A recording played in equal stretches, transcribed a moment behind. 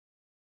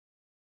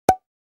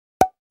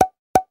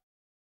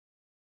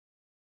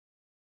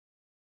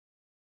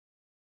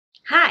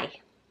Hi,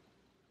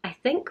 I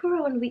think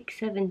we're on week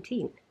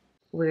 17.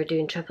 We're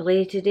doing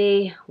AAA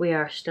today. We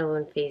are still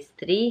on phase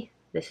 3.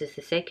 This is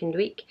the second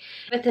week.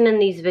 Everything in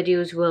these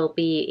videos will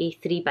be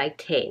a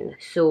 3x10.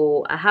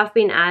 So I have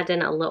been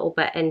adding a little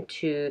bit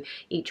into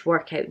each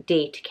workout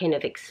day to kind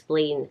of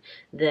explain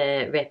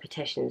the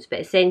repetitions. But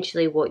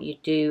essentially what you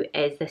do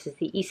is, this is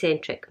the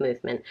eccentric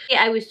movement.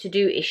 I was to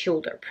do a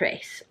shoulder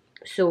press.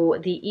 So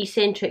the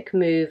eccentric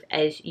move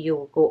is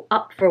you'll go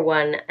up for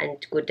 1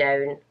 and go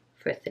down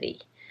for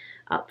 3.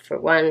 Up for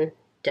 1,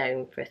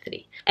 down for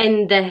 3.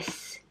 In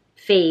this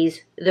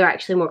phase, they're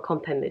actually more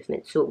compound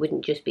movements, so it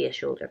wouldn't just be a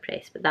shoulder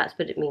press, but that's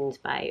what it means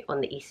by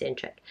on the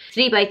eccentric.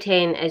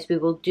 3x10 is we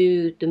will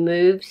do the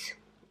moves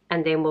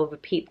and then we'll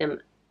repeat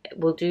them.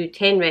 We'll do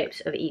 10 reps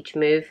of each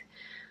move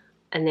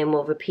and then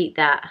we'll repeat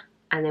that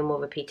and then we'll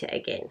repeat it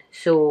again.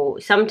 So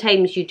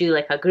sometimes you do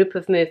like a group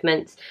of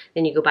movements,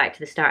 then you go back to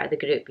the start of the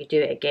group, you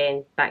do it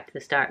again, back to the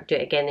start, do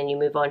it again, then you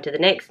move on to the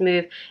next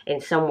move. In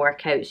some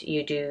workouts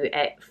you do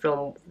it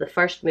from the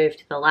first move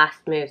to the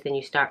last move, then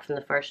you start from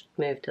the first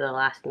move to the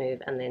last move,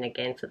 and then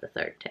again for the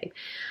third time.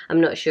 I'm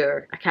not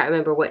sure, I can't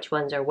remember which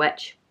ones are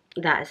which.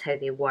 That is how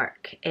they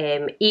work.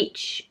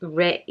 Each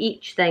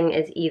thing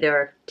is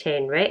either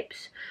 10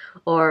 reps,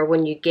 or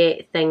when you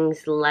get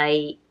things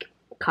like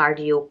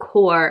cardio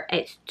core,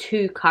 it's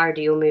 2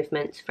 cardio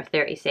movements for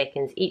 30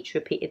 seconds, each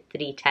repeated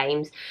 3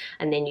 times,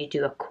 and then you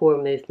do a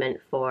core movement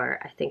for,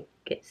 I think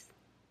it's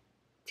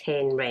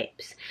 10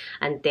 reps.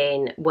 And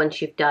then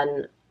once you've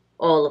done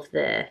all of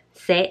the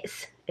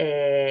sets,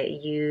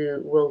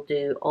 you will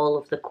do all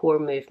of the core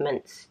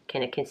movements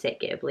kind of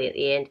consecutively at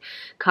the end.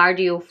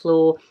 Cardio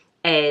flow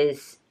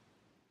is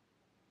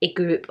a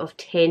group of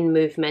 10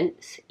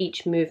 movements.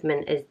 Each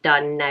movement is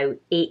done now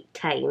 8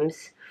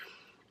 times,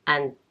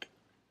 and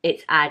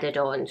it's added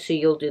on. So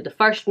you'll do the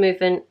first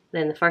movement,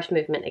 then the first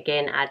movement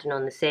again, adding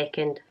on the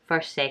second,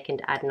 first,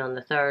 second, adding on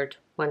the third,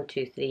 1,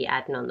 2, 3,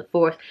 adding on the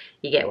fourth.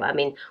 You get what I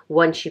mean?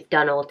 Once you've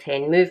done all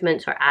 10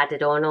 movements or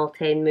added on all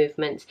 10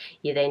 movements,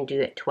 you then do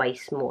it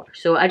twice more.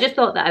 So I just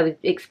thought that I would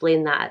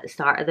explain that at the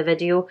start of the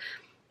video,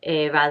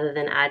 rather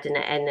than adding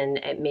it in and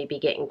it may be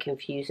getting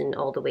confusing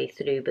all the way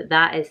through. But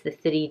that is the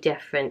 3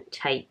 different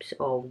types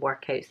of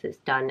workouts that's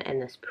done in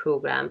this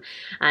program,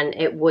 and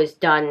it was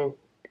done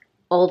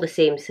all the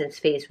same since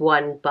phase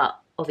 1, but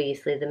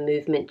obviously the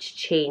movements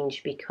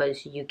change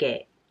because you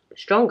get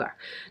stronger.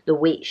 The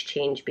weights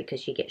change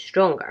because you get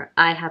stronger.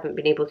 I haven't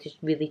been able to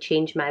really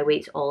change my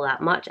weights all that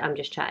much. I'm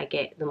just trying to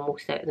get the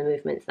most out of the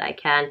movements that I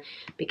can,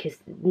 because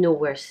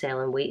nowhere's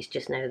selling weights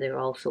just now. They're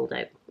all sold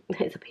out.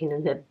 It's a pain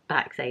in the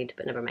backside,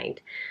 but never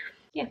mind.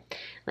 Yeah,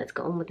 let's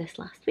go on with this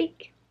last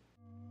week.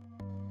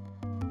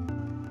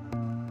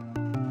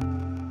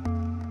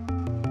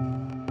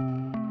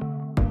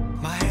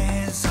 My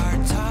hands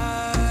are tied.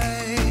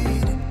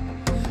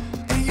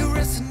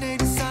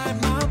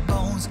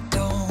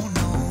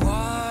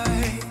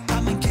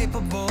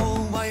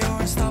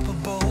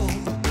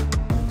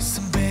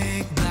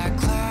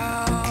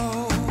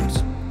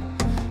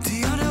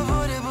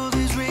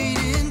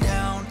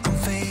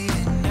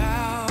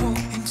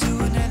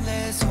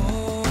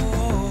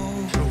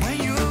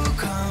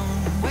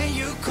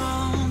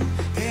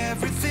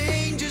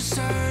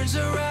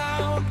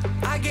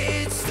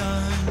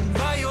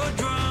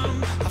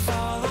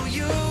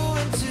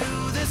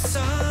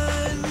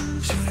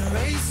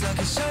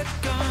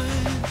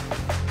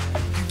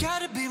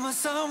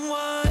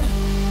 Someone.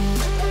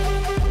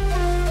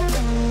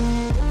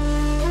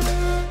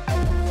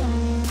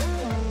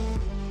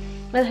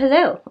 Well,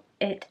 hello.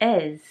 It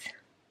is,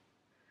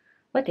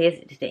 what day is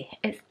it today?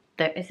 Is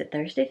it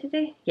Thursday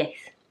today? Yes,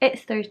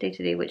 it's Thursday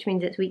today, which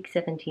means it's week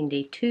 17,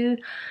 day 2.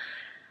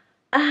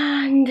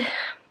 And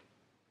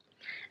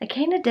I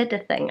kind of did a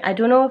thing. I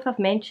don't know if I've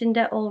mentioned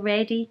it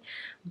already,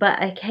 but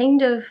I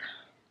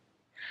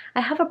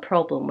have a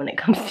problem when it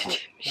comes to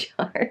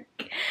Gymshark.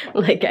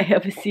 Like, I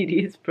have a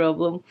serious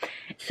problem.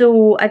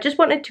 So I just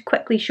wanted to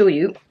quickly show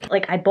you,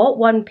 like, I bought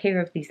 1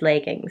 pair of these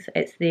leggings.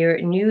 It's their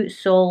new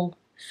Soul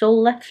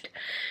Lift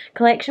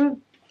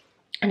collection.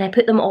 And I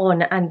put them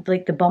on, and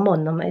like the bum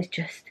on them is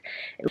just,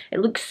 it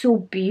looks so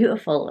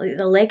beautiful. Like,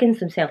 the leggings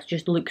themselves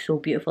just look so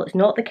beautiful. It's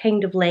not the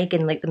kind of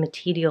legging, like the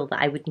material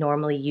that I would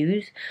normally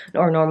use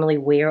or normally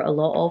wear a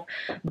lot of.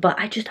 But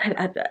I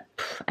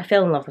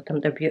fell in love with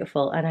them. They're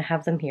beautiful, and I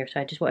have them here, so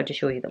I just wanted to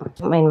show you them.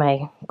 Don't mind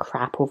my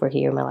crap over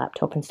here, my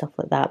laptop and stuff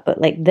like that. But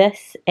like,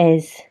 this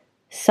is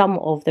some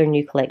of their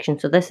new collection.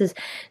 So this is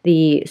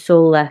the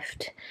Soul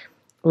Lift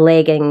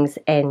leggings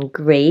in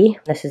grey.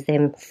 This is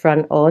them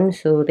front on,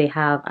 so they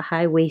have a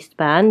high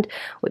waistband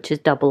which is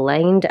double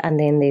lined, and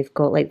then they've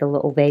got like the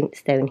little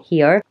vents down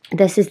here.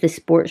 This is the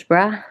sports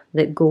bra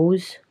that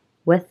goes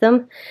with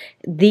them.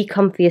 The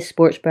comfiest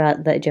sports bra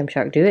that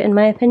Gymshark do, in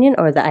my opinion,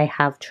 or that I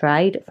have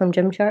tried from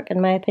Gymshark, in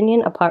my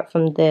opinion, apart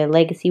from the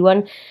Legacy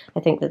one.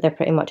 I think that they're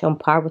pretty much on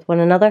par with one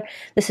another.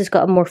 This has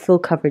got a more full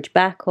coverage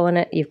back on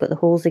it. You've got the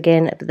holes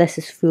again, but this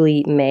is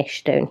fully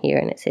mesh down here,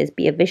 and it says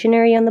 "Be a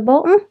Visionary" on the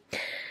bottom.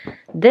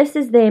 This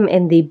is them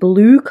in the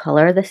blue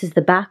colour. This is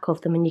the back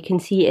of them, and you can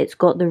see it's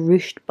got the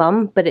ruched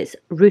bum, but it's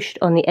ruched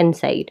on the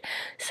inside.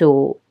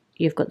 So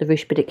you've got the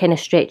ruche, but it kind of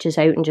stretches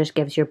out and just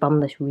gives your bum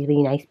this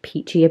really nice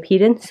peachy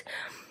appearance.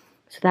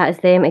 So that is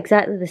them,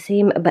 exactly the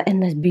same, but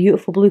in this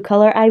beautiful blue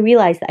colour. I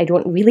realised that I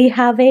don't really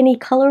have any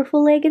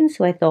colourful leggings,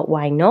 so I thought,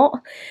 why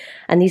not?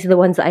 And these are the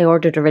ones that I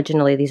ordered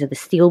originally. These are the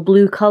steel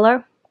blue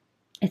colour.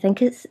 I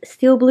think it's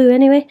steel blue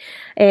anyway.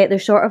 They're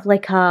sort of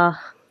like a,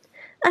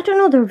 I don't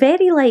know, they're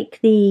very like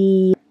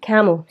the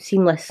camo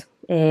seamless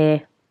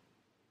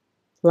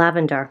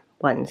lavender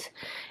ones.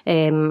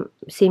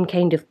 Same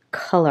kind of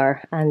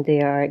colour, and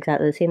they are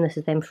exactly the same. This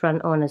is them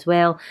front on as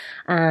well.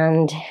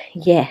 And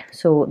yeah,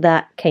 so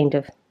that kind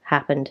of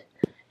happened.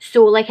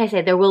 So like I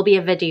said, there will be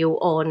a video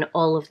on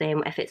all of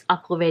them. If it's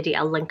up already,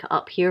 I'll link it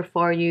up here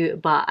for you,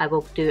 but I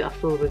will do a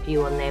full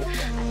review on them.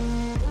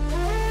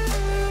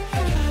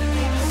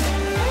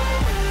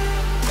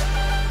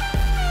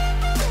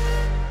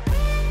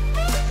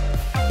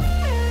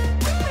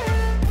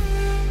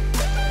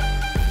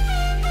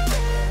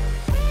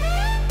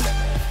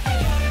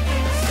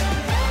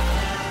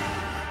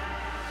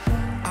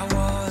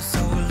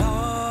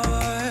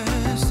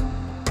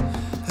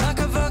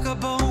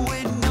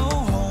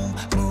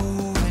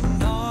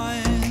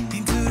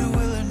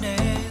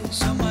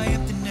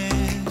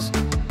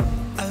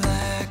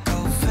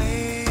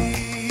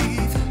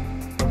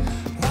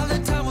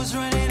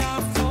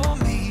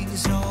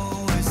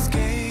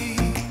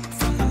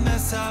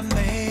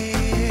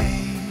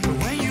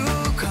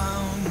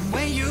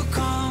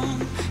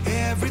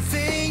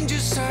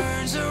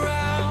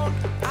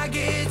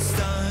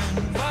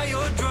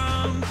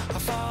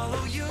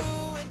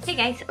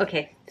 Hey guys,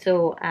 okay,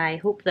 so I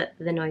hope that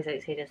the noise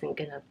outside isn't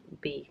gonna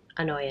be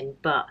annoying,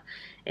 but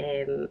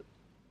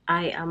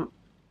I am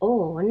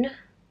on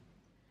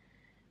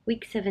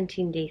week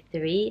 17, day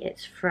 3.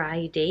 It's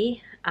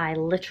Friday. I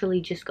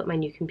literally just got my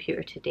new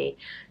computer today,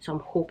 so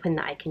I'm hoping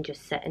that I can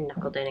just sit and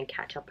knuckle down and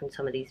catch up on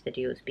some of these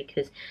videos,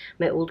 because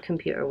my old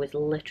computer was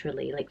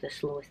literally like the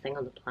slowest thing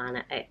on the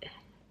planet.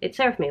 It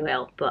served me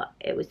well, but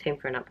it was time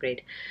for an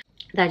upgrade.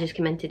 That just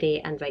came in today,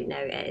 and right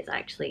now it is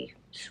actually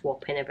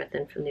swapping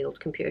everything from the old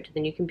computer to the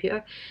new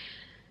computer.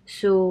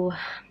 So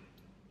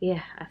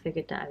yeah, I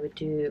figured that I would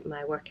do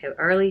my workout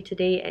early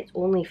today. It's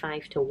only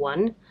 5 to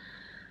 1,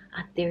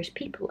 and there's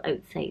people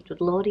outside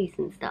with lorries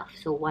and stuff.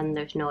 So 1,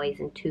 there's noise,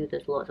 and 2,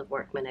 there's lots of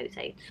workmen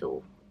outside.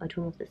 So I don't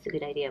know if that's a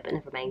good idea, but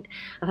never mind.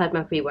 I've had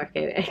my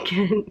pre-workout. I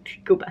can't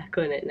go back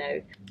on it now.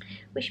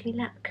 Wish me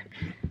luck.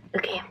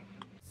 Okay.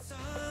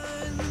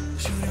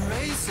 Shooting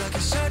race like a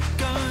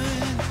shotgun.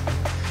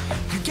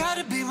 You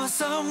gotta be my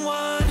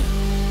someone.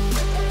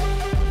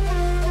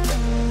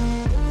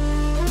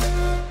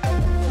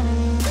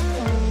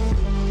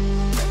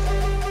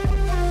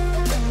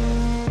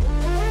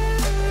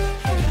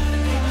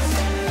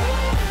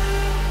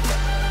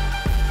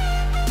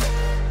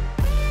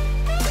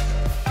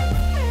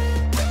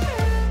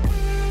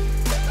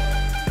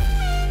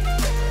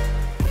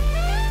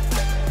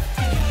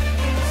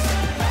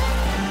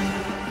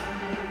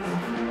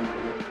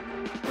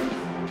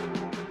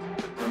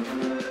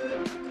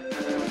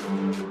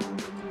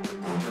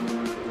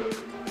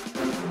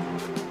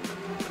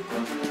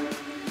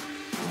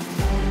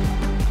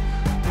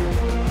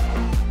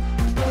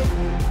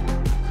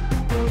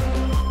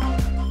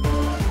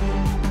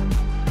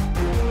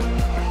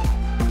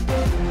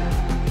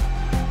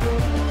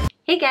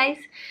 Hey guys,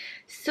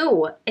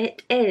 so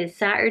it is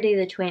Saturday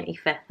the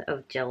 25th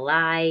of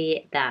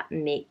July. That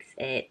makes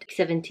it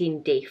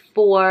 17, day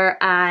 4.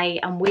 I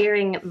am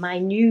wearing my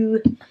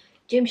new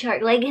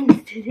Gymshark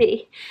leggings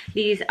today.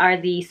 These are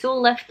the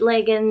Soul Lift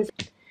leggings.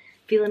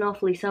 Feeling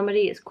awfully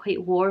summery. It's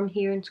quite warm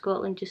here in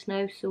Scotland just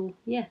now, so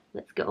yeah,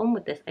 let's get on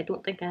with this. I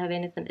don't think I have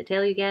anything to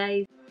tell you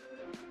guys.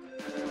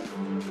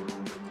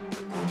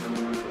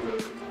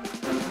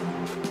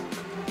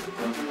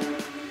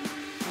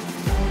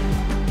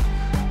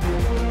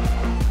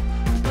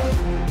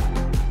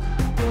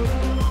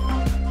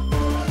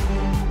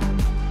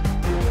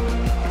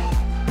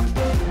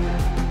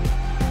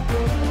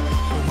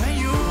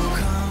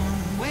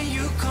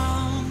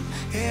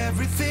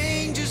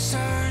 Everything just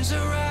turns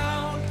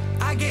around.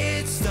 I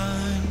get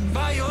stunned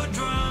by your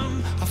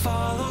drum. I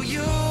follow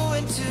you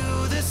into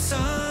the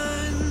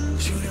sun.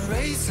 Shoot a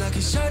race like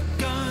a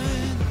shotgun.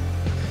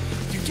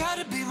 You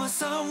gotta be my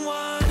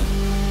someone.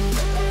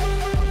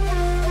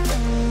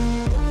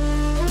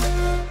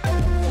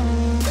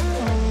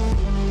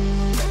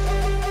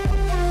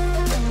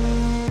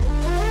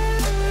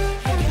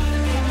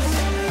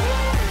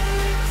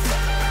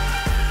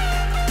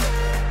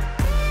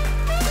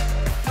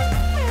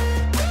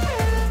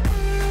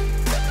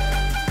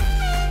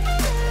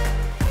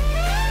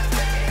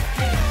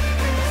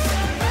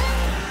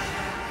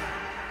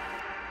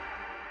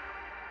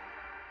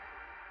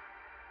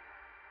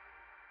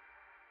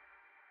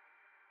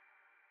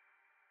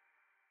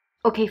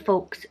 Okay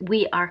folks,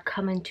 we are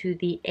coming to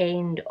the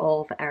end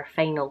of our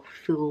final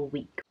full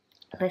week.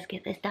 Let's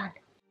get this done.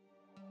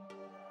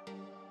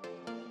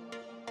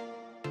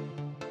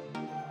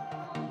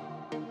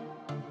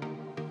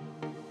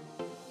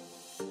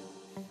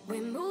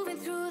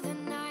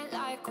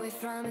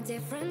 from a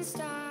different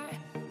star,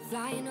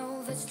 flying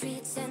over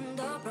streets and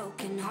our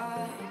broken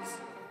hearts.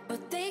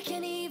 But they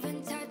can't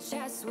even touch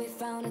us, we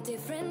found a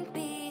different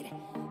beat.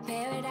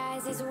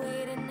 Paradise is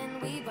waiting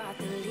and we bought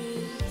the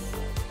leaves.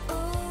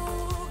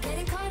 Ooh,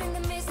 getting caught in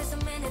the mist, there's so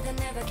many that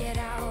never get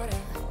out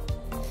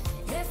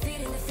of. They're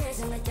feeding the fears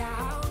and the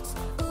doubts.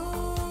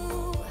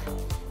 Ooh,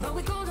 but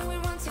we golden, we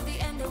run to the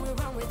end and we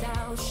run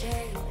without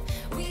shame.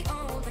 We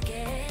own the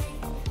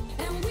game,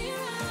 and we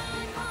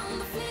ride on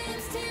the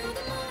flames till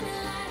the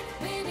morning light.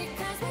 Baby,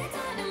 'cause we're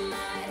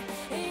dynamite.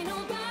 Ain't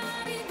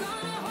nobody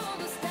gonna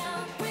hold us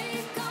down.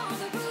 Break all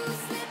the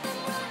rules, let them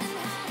run and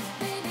hide.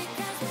 Baby,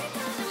 'cause we're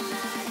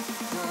dynamite.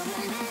 Gonna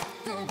let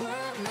the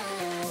world know.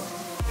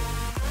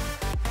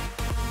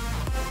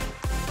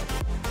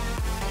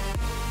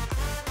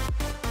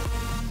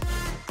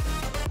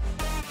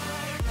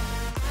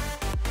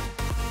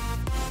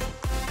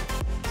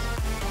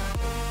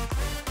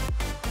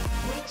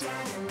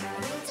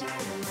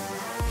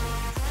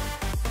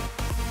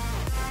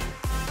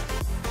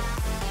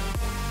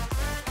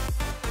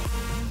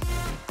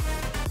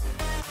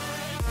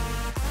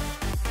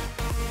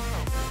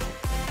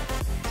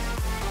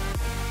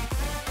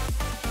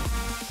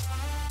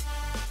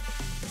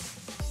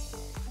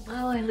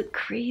 Wow, I look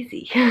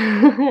crazy.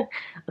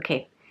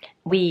 Okay,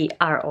 we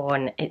are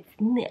on,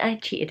 I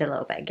cheated a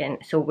little bit again.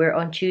 So we're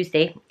on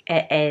Tuesday.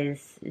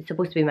 It's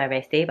supposed to be my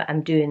rest day, but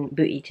I'm doing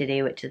booty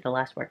today, which is the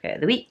last workout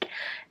of the week.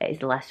 It is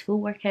the last full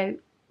workout?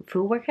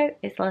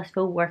 It's the last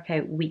full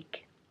workout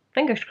week.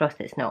 Fingers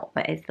crossed it's not,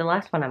 but it's the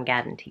last one I'm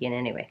guaranteeing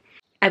anyway.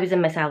 I was in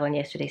my salon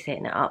yesterday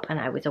setting it up, and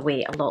I was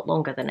away a lot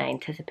longer than I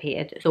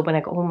anticipated. So when I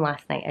got home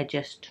last night,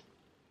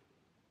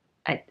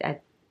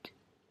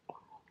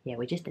 yeah,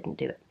 we just didn't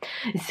do it.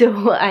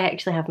 So I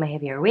actually have my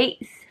heavier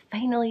weights.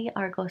 Finally,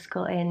 Argos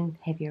got in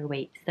heavier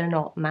weights. They're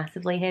not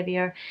massively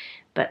heavier,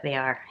 but they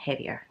are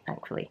heavier,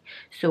 thankfully.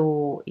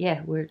 So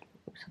yeah,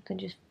 something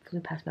just flew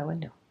past my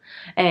window.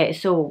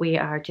 So we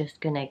are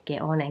just gonna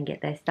get on and get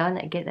this done,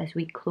 get this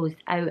week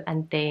closed out,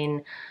 and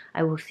then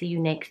I will see you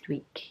next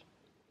week,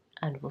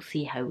 and we'll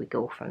see how we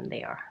go from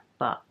there.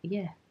 But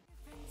yeah.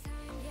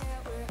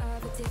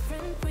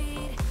 Different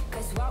breed,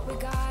 'cause what we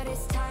got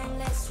is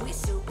timeless, we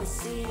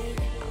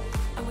supersede.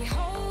 And we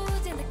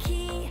hold in the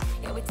key,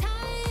 yeah, we're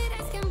tied